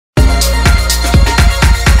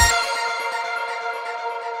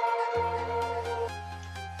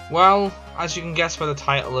Well, as you can guess by the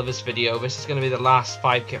title of this video, this is going to be the last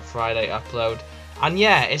 5 Kit Friday upload. And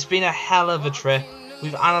yeah, it's been a hell of a trip.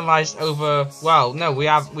 We've analysed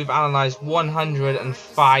we've analysed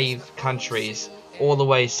 105 countries all the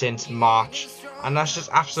way since March. And that's just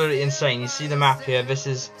absolutely insane. You see the map here, this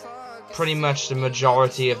is pretty much the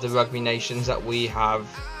majority of the rugby nations that we have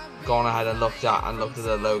gone ahead and looked at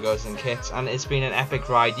their logos and kits, and it's been an epic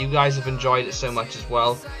ride. You guys have enjoyed it so much as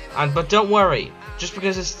well, but don't worry, just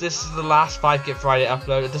because this is the last 5 Kit Friday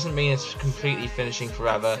upload, it doesn't mean it's completely finishing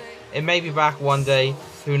forever. It may be back one day,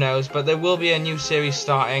 who knows, but there will be a new series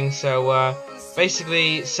starting, so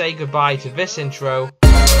basically say goodbye to this intro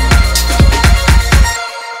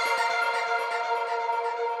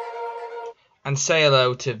and say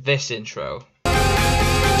hello to this intro.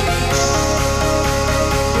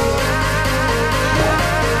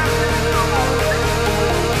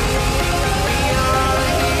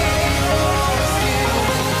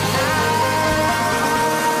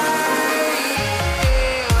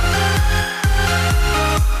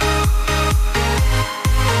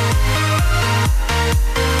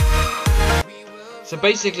 So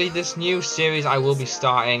basically this new series I will be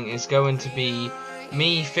starting is going to be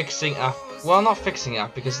me fixing up, well, not fixing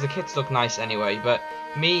up because the kits look nice anyway, but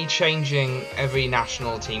me changing every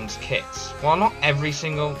national team's kits. Well, not every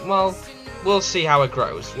single, well, we'll see how it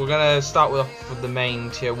grows. We're going to start with the main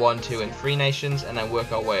tier 1, 2 and 3 nations and then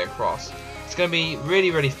work our way across. It's going to be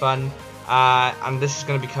really fun, and this is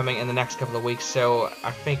going to be coming in the next couple of weeks, so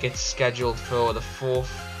I think it's scheduled for the 4th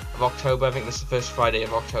of October. I think this is the first Friday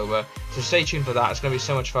of October, so stay tuned for that. It's going to be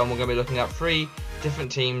so much fun. We're going to be looking at 3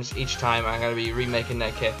 different teams each time. I'm going to be remaking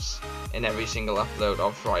their kits in every single upload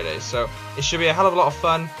of Fridays, so it should be a hell of a lot of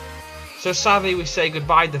fun. So sadly we say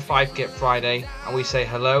goodbye to 5 Kit Friday and we say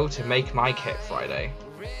hello to Make My Kit Friday.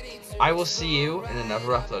 I will see you in another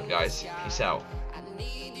upload, guys. Peace out.